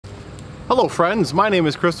Hello friends, my name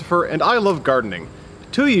is Christopher and I love gardening.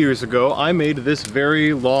 2 years ago I made this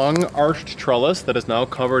very long arched trellis that is now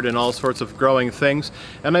covered in all sorts of growing things,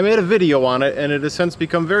 and I made a video on it, and it has since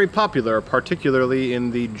become very popular, particularly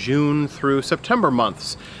in the June through September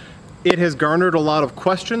months. It has garnered a lot of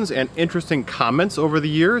questions and interesting comments over the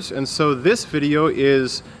years, and so this video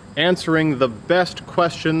is answering the best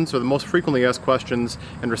questions or the most frequently asked questions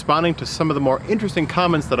and responding to some of the more interesting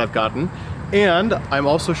comments that I've gotten. And I'm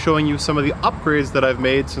also showing you some of the upgrades that I've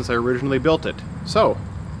made since I originally built it. So,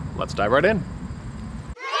 let's dive right in.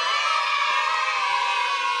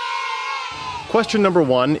 Question number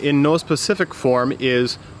one, in no specific form,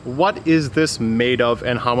 is what is this made of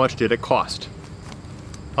and how much did it cost?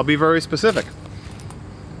 I'll be very specific.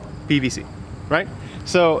 PVC, right?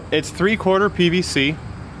 So it's 3/4 PVC,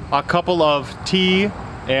 a couple of T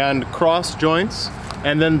and cross joints,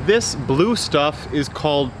 and then this blue stuff is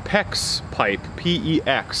called PEX pipe,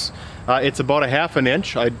 P-E-X. It's about a 1/2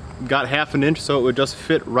 inch. I got 1/2 inch so it would just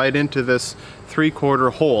fit right into this 3/4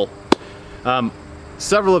 hole.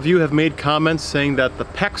 Several of you have made comments saying that the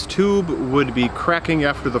PEX tube would be cracking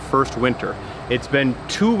after the first winter. It's been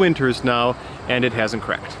 2 winters now and it hasn't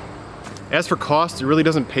cracked. As for cost, it really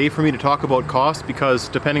doesn't pay for me to talk about cost because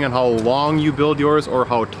depending on how long you build yours or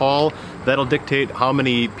how tall, that'll dictate how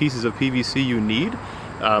many pieces of PVC you need.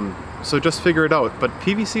 So just figure it out. But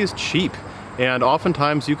PVC is cheap, and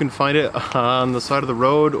oftentimes you can find it on the side of the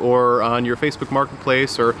road or on your Facebook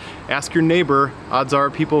Marketplace, or ask your neighbor. Odds are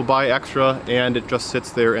people buy extra and it just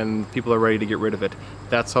sits there and people are ready to get rid of it.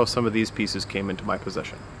 That's how some of these pieces came into my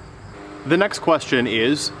possession. The next question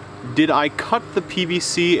is, did I cut the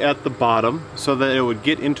PVC at the bottom so that it would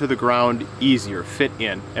get into the ground easier, fit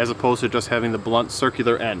in, as opposed to just having the blunt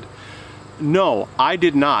circular end? No, I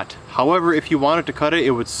did not. However, if you wanted to cut it,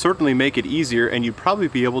 it would certainly make it easier and you'd probably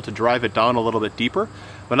be able to drive it down a little bit deeper.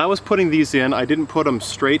 When I was putting these in, I didn't put them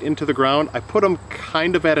straight into the ground. I put them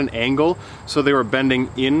kind of at an angle so they were bending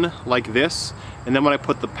in like this. And then when I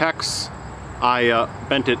put the PEX, I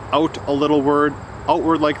bent it out a little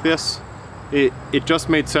outward like this. It just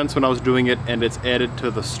made sense when I was doing it, and it's added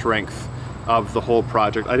to the strength of the whole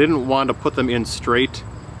project. I didn't want to put them in straight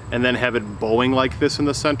and then have it bowing like this in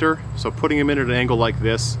the center. So putting them in at an angle like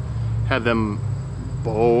this had them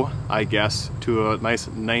bow, I guess, to a nice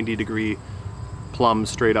 90-degree plumb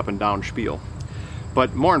straight up and down spiel.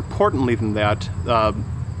 But more importantly than that,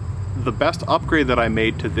 the best upgrade that I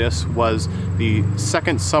made to this was the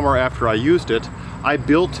second summer after I used it, I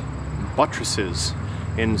built buttresses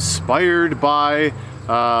inspired by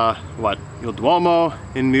Il Duomo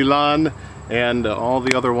in Milan and all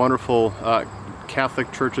the other wonderful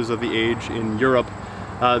Catholic churches of the age in Europe.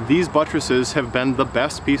 These buttresses have been the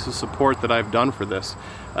best piece of support that I've done for this.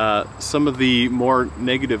 Some of the more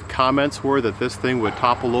negative comments were that this thing would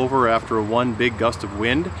topple over after one big gust of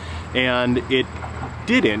wind, and it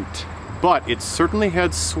didn't, but it certainly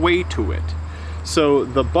had sway to it. So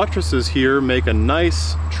the buttresses here make a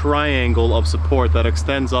nice triangle of support that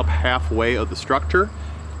extends up halfway of the structure,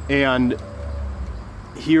 and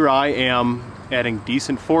here I am adding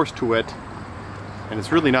decent force to it, and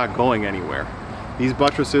it's really not going anywhere. These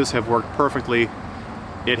buttresses have worked perfectly,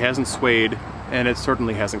 it hasn't swayed, and it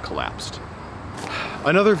certainly hasn't collapsed.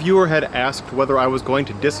 Another viewer had asked whether I was going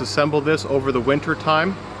to disassemble this over the winter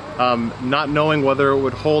time, not knowing whether it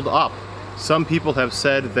would hold up. Some people have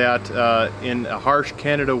said that in a harsh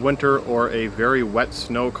Canada winter or a very wet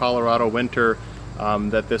snow Colorado winter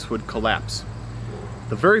that this would collapse.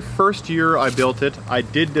 The very first year I built it, I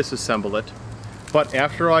did disassemble it, but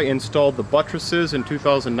after I installed the buttresses in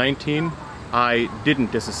 2019, I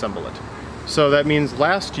didn't disassemble it. So that means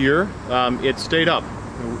last year it stayed up.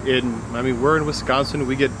 We're in Wisconsin,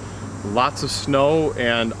 we get lots of snow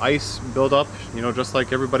and ice build up, you know, just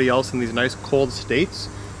like everybody else in these nice cold states.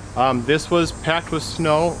 This was packed with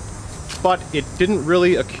snow, but it didn't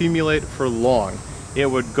really accumulate for long. It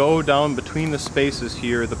would go down between the spaces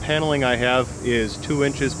here. The paneling I have is 2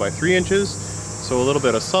 inches by 3 inches, so a little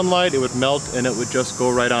bit of sunlight, it would melt and it would just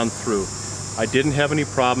go right on through. I didn't have any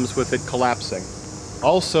problems with it collapsing.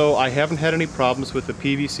 Also, I haven't had any problems with the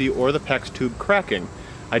PVC or the PEX tube cracking.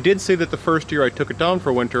 I did say that the first year I took it down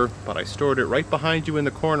for winter, but I stored it right behind you in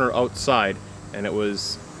the corner outside, and it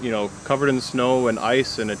was, you know, covered in snow and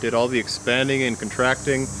ice, and it did all the expanding and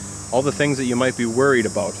contracting, all the things that you might be worried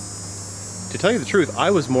about. To tell you the truth,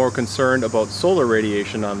 I was more concerned about solar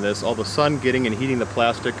radiation on this, all the sun getting and heating the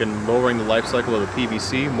plastic and lowering the life cycle of the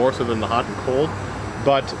PVC, more so than the hot and cold.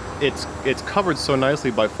 But it's covered so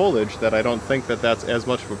nicely by foliage that I don't think that that's as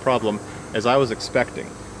much of a problem as I was expecting.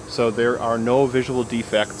 So there are no visual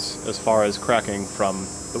defects as far as cracking from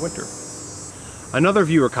the winter. Another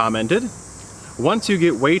viewer commented, once you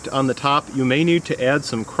get weight on the top, you may need to add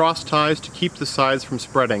some cross ties to keep the sides from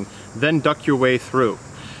spreading, then duck your way through.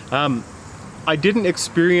 I didn't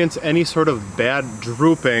experience any sort of bad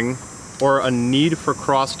drooping or a need for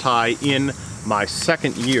cross tie in my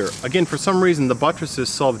second year. Again, for some reason, the buttresses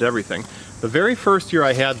solved everything. The very first year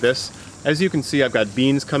I had this, as you can see, I've got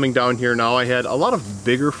beans coming down here now. I had a lot of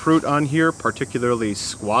bigger fruit on here, particularly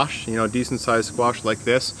squash, you know, decent sized squash like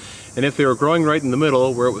this. And if they were growing right in the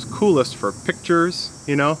middle where it was coolest for pictures,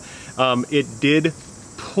 you know, it did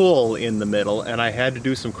pull in the middle and I had to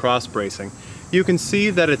do some cross bracing. You can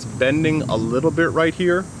see that it's bending a little bit right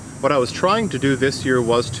here. What I was trying to do this year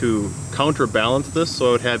was to counterbalance this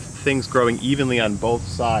so it had things growing evenly on both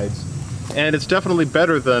sides. And it's definitely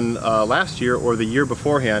better than last year or the year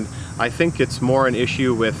beforehand. I think it's more an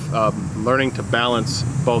issue with learning to balance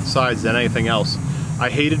both sides than anything else. I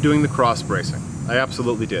hated doing the cross bracing. I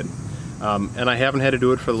absolutely did. And I haven't had to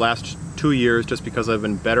do it for the last 2 years just because I've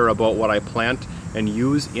been better about what I plant and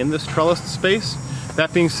use in this trellis space.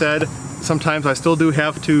 That being said, sometimes I still do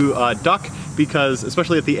have to duck because,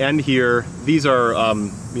 especially at the end here, these are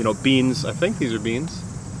you know, beans. I think these are beans.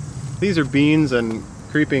 These are beans and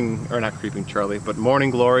creeping, or not creeping Charlie, but morning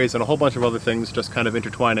glories and a whole bunch of other things just kind of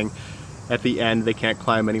intertwining. At the end, they can't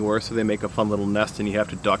climb anywhere, so they make a fun little nest and you have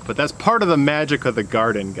to duck. But that's part of the magic of the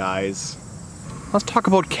garden, guys. Let's talk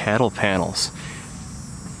about cattle panels.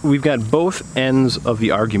 We've got both ends of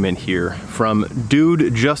the argument here, from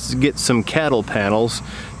dude, just get some cattle panels,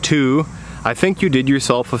 to I think you did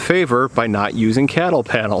yourself a favor by not using cattle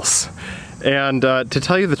panels. And to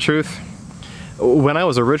tell you the truth, when I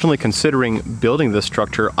was originally considering building this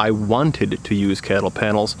structure, I wanted to use cattle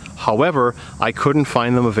panels. However, I couldn't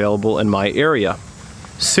find them available in my area.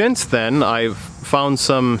 Since then, I've found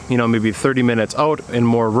some, you know, maybe 30 minutes out in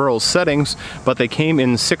more rural settings, but they came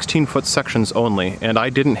in 16-foot sections only, and I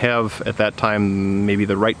didn't have, at that time, maybe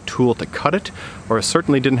the right tool to cut it, or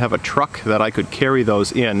certainly didn't have a truck that I could carry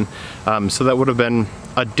those in, so that would have been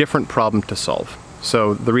a different problem to solve.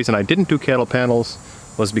 So the reason I didn't do cattle panels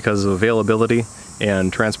was because of availability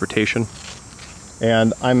and transportation.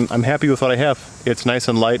 And I'm happy with what I have. It's nice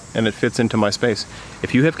and light and it fits into my space.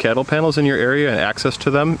 If you have cattle panels in your area and access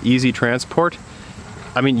to them, easy transport,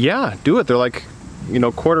 I mean, yeah, do it. They're like, you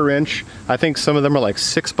know, 1/4 inch. I think some of them are like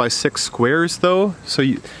 6 by 6 squares though. So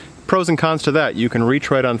pros and cons to that. You can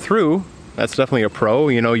reach right on through. That's definitely a pro.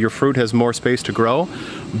 You know, your fruit has more space to grow,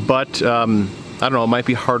 but I don't know, it might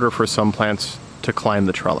be harder for some plants to climb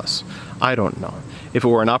the trellis. I don't know. If it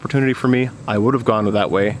were an opportunity for me, I would have gone that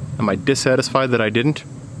way. Am I dissatisfied that I didn't?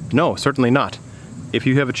 No, certainly not. If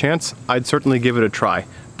you have a chance, I'd certainly give it a try.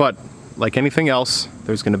 But like anything else,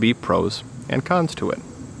 there's going to be pros and cons to it.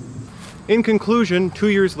 In conclusion, 2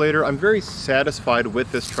 years later, I'm very satisfied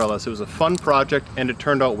with this trellis. It was a fun project and it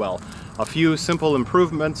turned out well. A few simple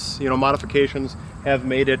improvements, you know, modifications have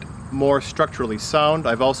made it more structurally sound.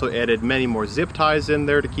 I've also added many more zip ties in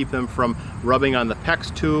there to keep them from rubbing on the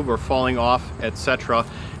PEX tube or falling off, etc.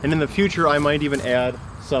 And in the future, I might even add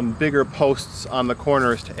some bigger posts on the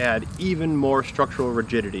corners to add even more structural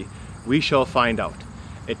rigidity. We shall find out.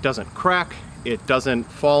 It doesn't crack, it doesn't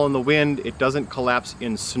fall in the wind, it doesn't collapse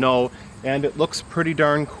in snow, and it looks pretty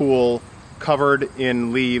darn cool covered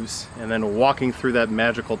in leaves and then walking through that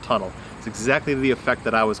magical tunnel. It's exactly the effect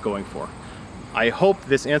that I was going for. I hope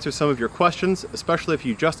this answers some of your questions, especially if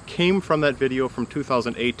you just came from that video from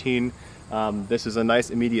 2018. This is a nice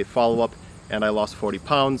immediate follow-up, and I lost 40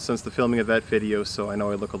 pounds since the filming of that video, so I know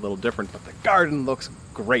I look a little different, but the garden looks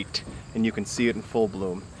great, and you can see it in full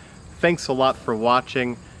bloom. Thanks a lot for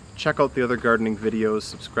watching. Check out the other gardening videos,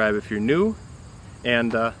 subscribe if you're new,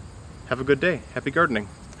 and have a good day. Happy gardening.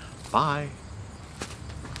 Bye.